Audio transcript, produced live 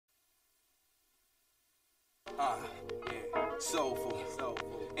Soulful,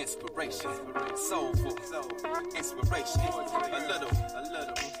 inspiration, soulful, inspiration, a little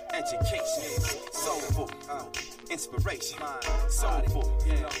education, soulful, inspiration, soulful,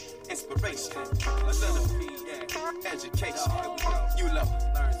 inspiration, a little education, you love.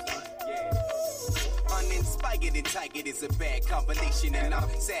 Uninspired and tired is a bad combination, and I'm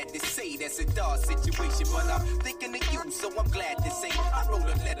sad to say that's a dark situation, but I'm thinking of you, so I'm glad to say I wrote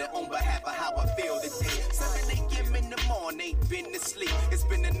a letter on behalf of how I feel today. 7 a.m. in the morning, ain't been to sleep. It's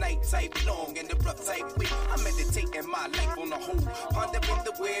been a night type long and a rough type week. I'm meditating my life on the whole, pondering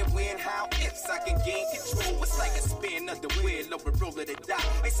the where, when, how, ifs I can gain control. It's like a spin of the wheel or a roller to die.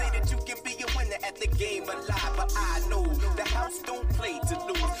 They say that you can be a winner at the game of life, but I know the house don't play to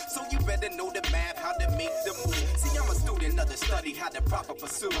lose, so you better know the math, how to make the move. See, I'm a student of the study, how to proper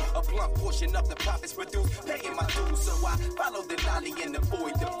pursue a blunt portion of the profits produced, paying my dues. So I follow the lolly and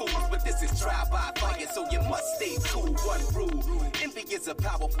avoid the fools. But this is trial by fire, so you must stay cool. One rule: envy is a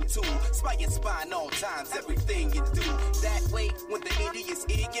powerful tool. Spy and spine all times, everything you do. That way, when the idiots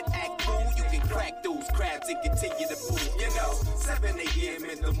idiot act cool, you can crack those crabs and continue to move. You know, 7 a.m.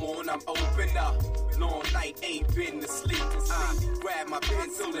 in the morning, I'm open up. Long night, ain't been to sleep. I grab my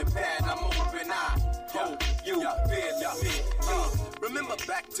pencil and pad, I'm open. I hope you feel it. Remember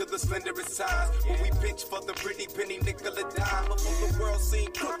back to the slenderest times when we pinched for the pretty penny nickel a dime. Before the world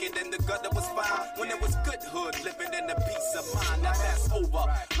seemed crooked and the gutter was fine. When it was good hood living and a peace of mind. Now that's over.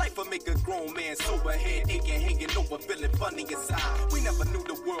 Life will make a grown man sober, head aching, hanging over, feeling funny inside. We never knew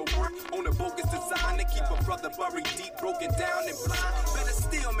the world worked on a bogus design to keep a brother buried deep, broken down and blind. Better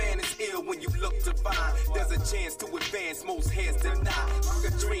still, man, it's ill when you look to find there's a chance to advance, most heads deny.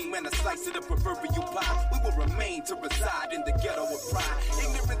 A dream and a slice of the proverbial pie. We will remain to reside in the ghetto of pride.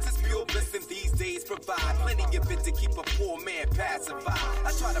 Ignorance is pure bliss, and these days provide plenty of it to keep a poor man pacified.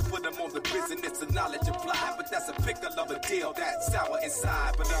 I try to put him on the business of knowledge applied, but that's a pickle of a deal that's sour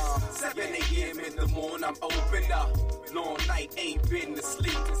inside. But 7 a.m. in the morning, I'm open up. Long night, ain't been to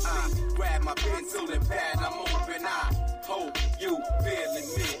sleep. I grab my pencil and pad, I'm open. I hope you feeling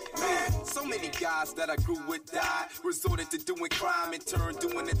me, man. So many guys that I grew with died, resorted to doing crime and turned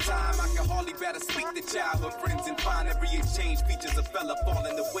doing the time. I can hardly better speak to childhood friends and find every exchange features a fella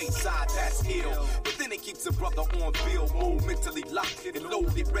falling the wayside, that's ill. But then it keeps a brother on bill mode, mentally locked and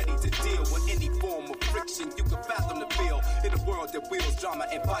loaded, ready to deal with any form of friction you can fathom the feel. In a world that wheels drama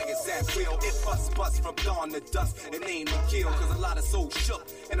and bias at will, it bust from dawn to dusk and aim to kill. Cause a lot of souls shook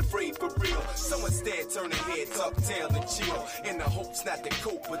and afraid for real. So instead turn their heads up, tail and chill, in the hopes not to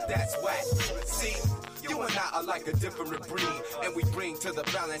cope, but that's whack. See, you and I are like a different breed, and we bring to the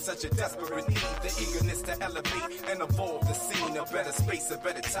balance such a desperate need. The eagerness to elevate and evolve the scene. A better space, a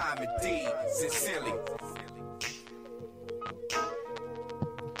better time indeed. Sincerely.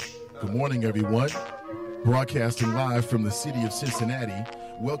 Good morning, everyone. Broadcasting live from the city of Cincinnati.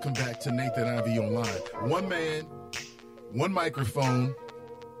 Welcome back to Nathan Ivey Online. One man, one microphone,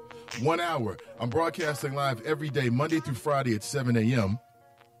 1 hour. I'm broadcasting live every day, Monday through Friday at 7 a.m.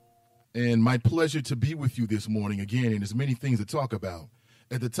 And my pleasure to be with you this morning again, and there's many things to talk about.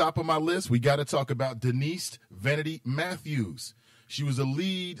 At the top of my list, we got to talk about Denise Vanity Matthews. She was a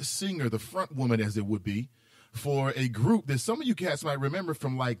lead singer, the front woman as it would be, for a group that some of you cats might remember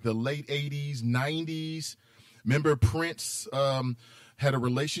from like the late 80s, 90s. Remember Prince had a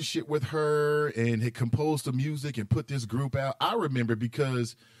relationship with her and had composed the music and put this group out. I remember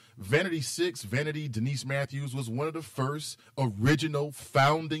because Vanity Six, Vanity Denise Matthews was one of the first original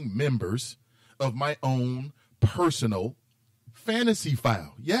founding members of my own personal fantasy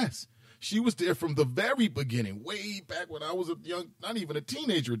file. Yes, she was there from the very beginning, way back when I was a young, not even a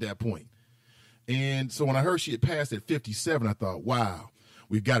teenager at that point. And so when I heard she had passed at 57, I thought, wow,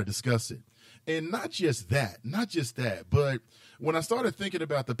 we've got to discuss it. And not just that, but when I started thinking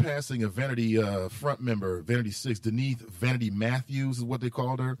about the passing of Vanity front member, Vanity Six, Denise Vanity Matthews is what they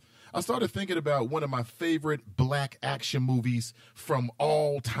called her, I started thinking about one of my favorite black action movies from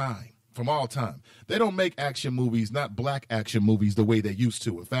all time. From all time. They don't make action movies, not black action movies, the way they used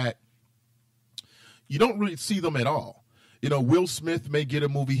to. In fact, you don't really see them at all. You know, Will Smith may get a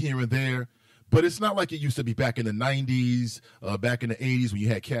movie here and there, but it's not like it used to be back in the 90s, back in the 80s when you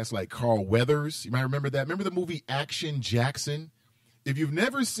had cats like Carl Weathers. You might remember that. Remember the movie Action Jackson? If you've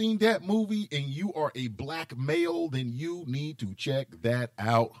never seen that movie and you are a black male, then you need to check that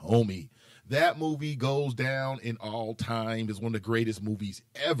out, homie. That movie goes down in all time as one of the greatest movies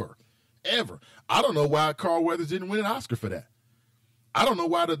ever. I don't know why Carl Weathers didn't win an Oscar for that. I don't know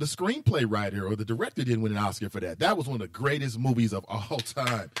why the screenplay writer or the director didn't win an Oscar for that. That was one of the greatest movies of all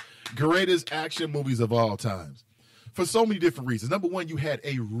time. Greatest action movies of all times. For so many different reasons. Number one, you had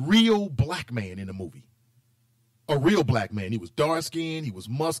a real black man in the movie. a real black man. He was dark-skinned. He was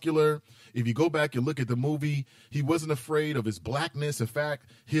muscular. If you go back and look at the movie, he wasn't afraid of his blackness. In fact,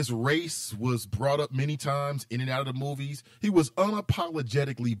 his race was brought up many times in and out of the movies. He was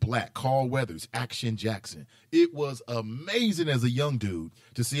unapologetically black. Carl Weathers, Action Jackson. It was amazing as a young dude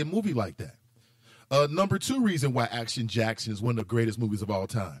to see a movie like that. Number 2 reason why Action Jackson is one of the greatest movies of all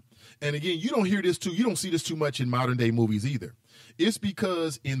time. And again, you don't see this too much in modern day movies either. It's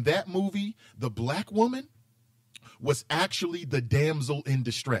because in that movie, the black woman was actually the damsel in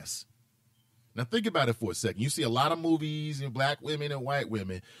distress. Now think about it for a second. You see a lot of movies in black women and white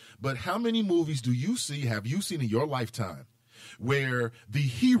women, but how many movies have you seen in your lifetime where the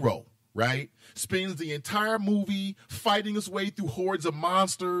hero, right, spends the entire movie fighting his way through hordes of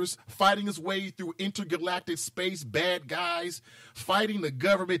monsters, fighting his way through intergalactic space bad guys, fighting the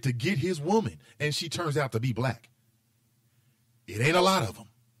government to get his woman, and she turns out to be black? It ain't a lot of them.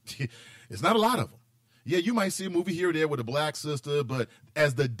 It's not a lot of them. Yeah, you might see a movie here or there with a black sister, but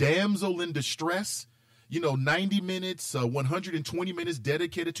as the damsel in distress, 90 minutes, 120 minutes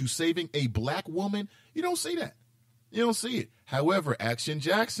dedicated to saving a black woman, you don't see that. You don't see it. However, Action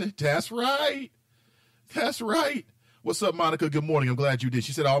Jackson, that's right. That's right. What's up, Monica? Good morning. I'm glad you did.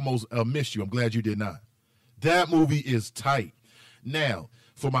 She said, I almost missed you. I'm glad you did not. That movie is tight. Now,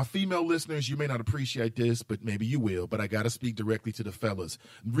 for my female listeners, you may not appreciate this, but maybe you will, but I got to speak directly to the fellas.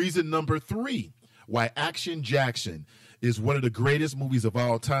 Reason number 3 why Action Jackson is one of the greatest movies of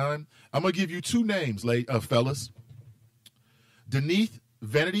all time. I'm going to give you 2 names, fellas. Denise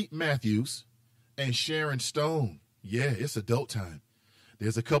Vanity Matthews and Sharon Stone. Yeah, it's adult time.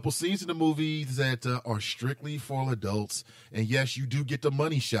 There's a couple scenes in the movies that are strictly for adults. And yes, you do get the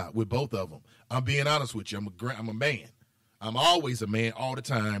money shot with both of them. I'm being honest with you. I'm a man. I'm always a man all the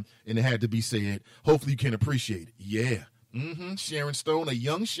time, and it had to be said. Hopefully you can appreciate it. Yeah. Sharon Stone, a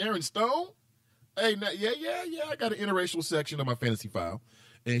young Sharon Stone. Hey, yeah. I got an interracial section on my fantasy file,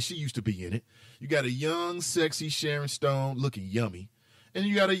 and she used to be in it. You got a young, sexy Sharon Stone looking yummy, and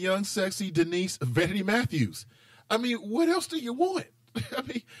you got a young, sexy Denise Vanity Matthews. I mean, what else do you want? I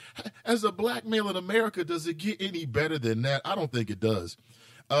mean, as a black male in America, does it get any better than that? I don't think it does.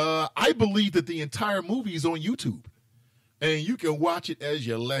 I believe that the entire movie is on YouTube, and you can watch it as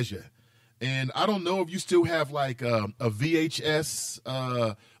your leisure. And I don't know if you still have like a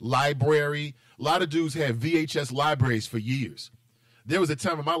VHS library. A lot of dudes had VHS libraries for years. There was a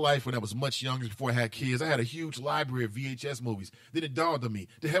time in my life when I was much younger, before I had kids. I had a huge library of VHS movies. Then it dawned on me,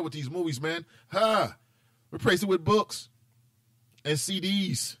 the hell with these movies, man. Replace it with books and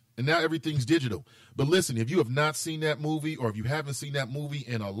CDs. And now everything's digital. But listen, if you have not seen that movie, or if you haven't seen that movie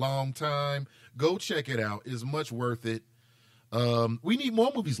in a long time, go check it out. It's much worth it. We need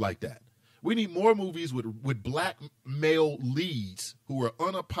more movies like that. We need more movies with black male leads who are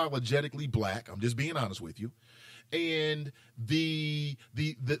unapologetically black. I'm just being honest with you. And the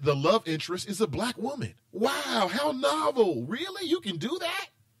love interest is a black woman. Wow, how novel. Really? You can do that?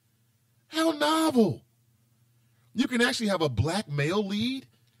 How novel. You can actually have a black male lead,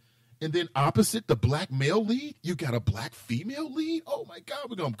 and then opposite the black male lead, you got a black female lead? Oh my God,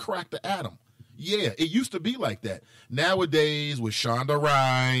 we're going to crack the atom. Yeah, it used to be like that. Nowadays, with Shonda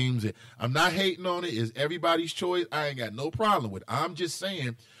Rhimes, I'm not hating on it. It's everybody's choice. I ain't got no problem with it. I'm just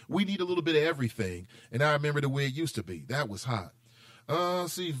saying we need a little bit of everything. And I remember the way it used to be. That was hot.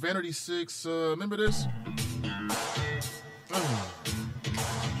 See, Vanity 6, remember this? Ladies and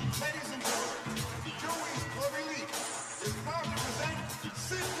gentlemen, Joey's Club Elite is proud to present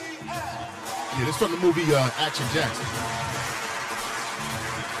Sydney Ave. Yeah, this from the movie Action Jackson.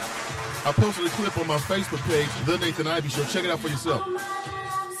 I posted a clip on my Facebook page, The Nathan Ivey Show. Check it out for yourself.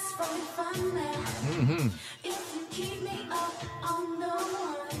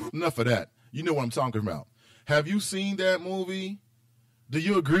 Enough of that. You know what I'm talking about. Have you seen that movie? Do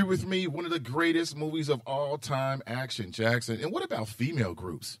you agree with me? One of the greatest movies of all time, Action Jackson. And what about female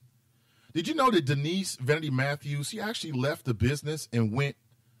groups? Did you know that Denise Vanity Matthews, she actually left the business and went,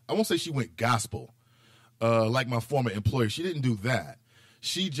 I won't say she went gospel, like my former employer. She didn't do that.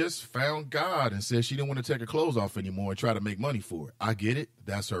 She just found God and said she didn't want to take her clothes off anymore and try to make money for it. I get it.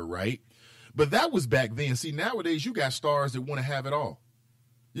 That's her right. But that was back then. See, nowadays you got stars that want to have it all.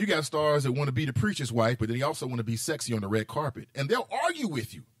 You got stars that want to be the preacher's wife, but they also want to be sexy on the red carpet. And they'll argue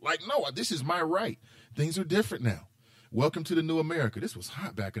with you. Like, no, this is my right. Things are different now. Welcome to the new America. This was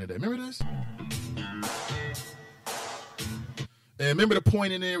hot back in the day. Remember this? And remember the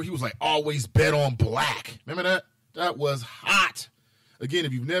point in there where he was like, always bet on black. Remember that? That was hot. Again,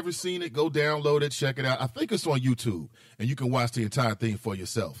 if you've never seen it, go download it, check it out. I think it's on YouTube, and you can watch the entire thing for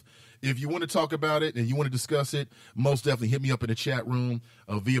yourself. If you want to talk about it and you want to discuss it, most definitely hit me up in the chat room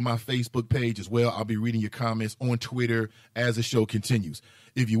via my Facebook page as well. I'll be reading your comments on Twitter as the show continues.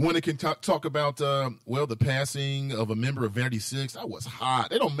 If you want to talk about, the passing of a member of Vanity Six, I was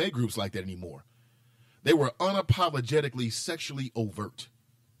hot. They don't make groups like that anymore. They were unapologetically sexually overt.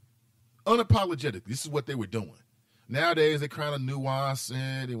 Unapologetically. This is what they were doing. Nowadays, they kind of nuance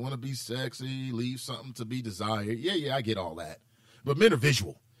and they want to be sexy, leave something to be desired. Yeah, I get all that. But men are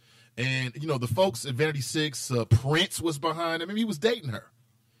visual. And, the folks at Vanity Six, Prince was behind him. I mean, he was dating her.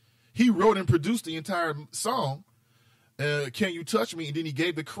 He wrote and produced the entire song, Can You Touch Me? And then he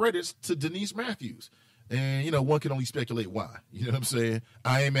gave the credits to Denise Matthews. And, one can only speculate why. You know what I'm saying?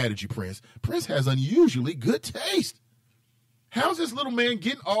 I ain't mad at you, Prince. Prince has unusually good taste. How's this little man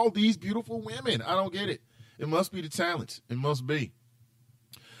getting all these beautiful women? I don't get it. It must be the talent. It must be.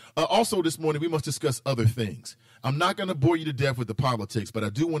 Also this morning, we must discuss other things. I'm not going to bore you to death with the politics, but I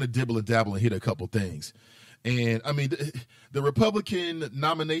do want to dibble and dabble and hit a couple things. And, I mean, the Republican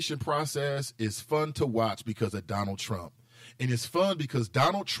nomination process is fun to watch because of Donald Trump. And it's fun because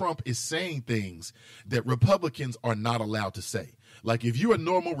Donald Trump is saying things that Republicans are not allowed to say. Like, if you're a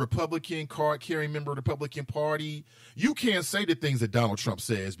normal Republican, card-carrying member of the Republican Party, you can't say the things that Donald Trump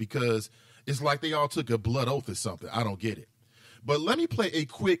says because it's like they all took a blood oath or something. I don't get it. But let me play a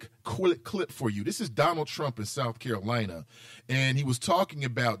quick clip for you. This is Donald Trump in South Carolina, and he was talking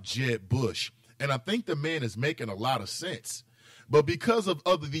about Jeb Bush. And I think the man is making a lot of sense. But because of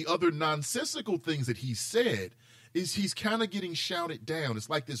the other nonsensical things that he said, he's kind of getting shouted down. It's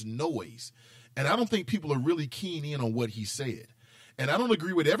like this noise. And I don't think people are really keen in on what he said. And I don't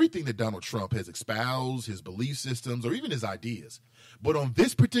agree with everything that Donald Trump has espoused, his belief systems, or even his ideas. But on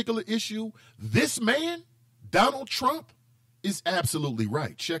this particular issue, this man, Donald Trump, is absolutely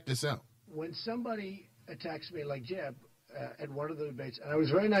right. Check this out. When somebody attacks me like Jeb at one of the debates, and I was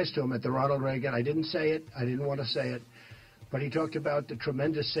very nice to him at the Ronald Reagan. I didn't say it. I didn't want to say it. But he talked about the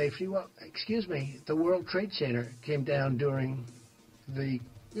tremendous safety. Well, excuse me, the World Trade Center came down during the,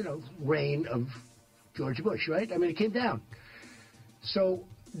 reign of George Bush, right? I mean, it came down. So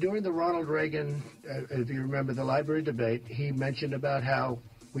during the Ronald Reagan, if you remember the library debate, he mentioned about how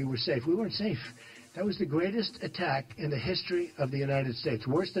we were safe. We weren't safe. That was the greatest attack in the history of the United States,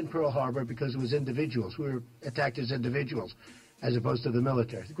 worse than Pearl Harbor because it was individuals. We were attacked as individuals as opposed to the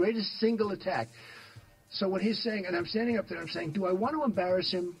military. The greatest single attack. So what he's saying, and I'm standing up there, I'm saying, do I want to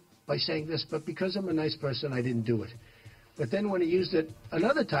embarrass him by saying this? But because I'm a nice person, I didn't do it. But then when he used it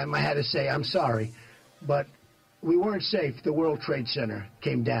another time, I had to say, I'm sorry, but we weren't safe. The World Trade Center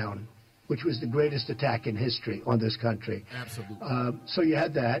came down, which was the greatest attack in history on this country. Absolutely. So you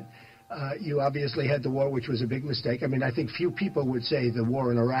had that. You obviously had the war, which was a big mistake. I mean, I think few people would say the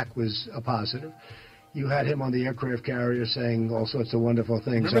war in Iraq was a positive. You had him on the aircraft carrier saying all sorts of wonderful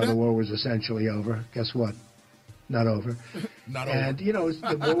things. How the war was essentially over. Guess what? Not over. Not and, over.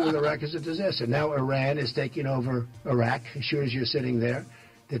 The war with Iraq is a disaster. Now Iran is taking over Iraq. As sure as you're sitting there,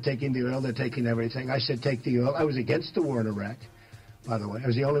 they're taking the oil. They're taking everything. I said take the oil. I was against the war in Iraq, by the way. I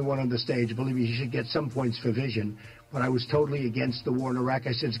was the only one on the stage. Believe me, you should get some points for vision. But I was totally against the war in Iraq.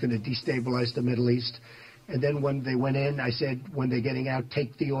 I said it's going to destabilize the Middle East. And then when they went in, I said, when they're getting out,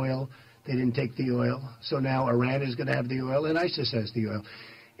 take the oil. They didn't take the oil. So now Iran is going to have the oil, and ISIS has the oil.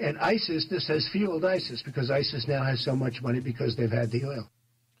 And ISIS, this has fueled ISIS, because ISIS now has so much money because they've had the oil.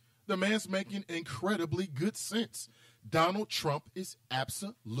 The man's making incredibly good sense. Donald Trump is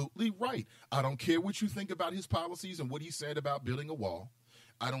absolutely right. I don't care what you think about his policies and what he said about building a wall.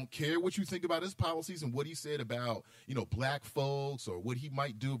 I don't care what you think about his policies and what he said about, black folks or what he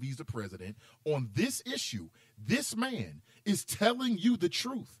might do if he's the president. On this issue, this man is telling you the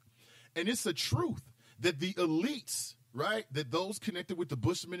truth. And it's a truth that the elites, right, that those connected with the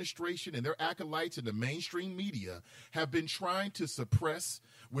Bush administration and their acolytes in the mainstream media have been trying to suppress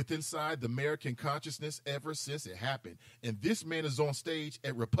within inside the American consciousness ever since it happened. And this man is on stage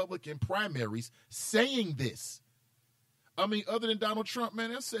at Republican primaries saying this. I mean, other than Donald Trump, man,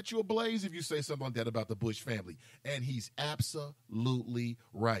 that'll set you ablaze if you say something like that about the Bush family. And he's absolutely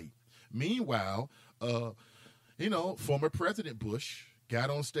right. Meanwhile, former President Bush got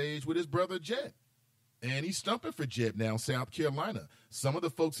on stage with his brother Jeb. And he's stumping for Jeb now in South Carolina. Some of the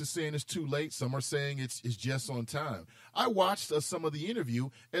folks are saying it's too late. Some are saying it's just on time. I watched some of the interview.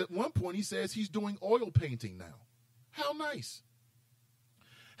 At one point, he says he's doing oil painting now. How nice.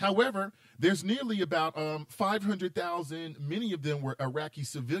 However, there's nearly about 500,000, many of them were Iraqi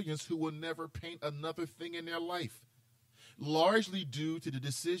civilians who will never paint another thing in their life, largely due to the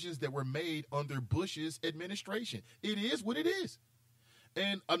decisions that were made under Bush's administration. It is what it is.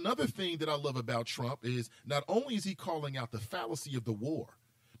 And another thing that I love about Trump is not only is he calling out the fallacy of the war,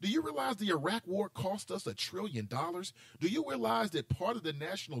 Do you realize the Iraq war cost us $1 trillion? Do you realize that part of the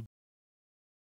national